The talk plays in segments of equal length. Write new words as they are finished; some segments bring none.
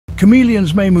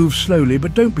Chameleons may move slowly,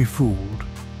 but don't be fooled.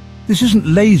 This isn't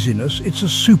laziness, it's a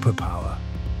superpower.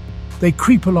 They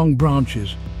creep along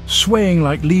branches, swaying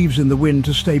like leaves in the wind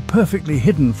to stay perfectly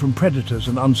hidden from predators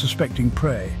and unsuspecting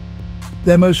prey.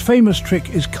 Their most famous trick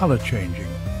is color changing.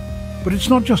 But it's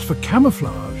not just for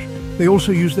camouflage. They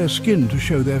also use their skin to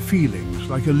show their feelings,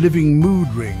 like a living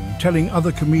mood ring, telling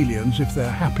other chameleons if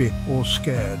they're happy or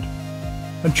scared.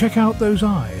 And check out those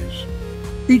eyes.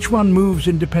 Each one moves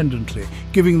independently,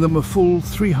 giving them a full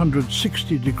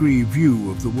 360-degree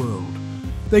view of the world.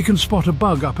 They can spot a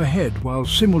bug up ahead while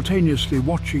simultaneously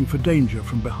watching for danger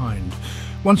from behind.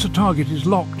 Once a target is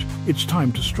locked, it's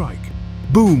time to strike.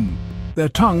 Boom! Their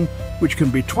tongue, which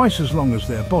can be twice as long as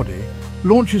their body,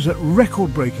 launches at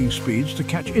record-breaking speeds to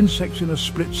catch insects in a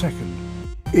split second.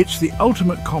 It's the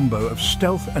ultimate combo of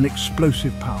stealth and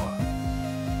explosive power.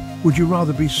 Would you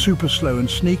rather be super slow and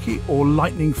sneaky or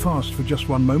lightning fast for just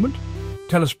one moment?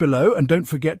 Tell us below, and don't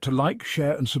forget to like,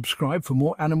 share and subscribe for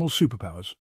more animal superpowers.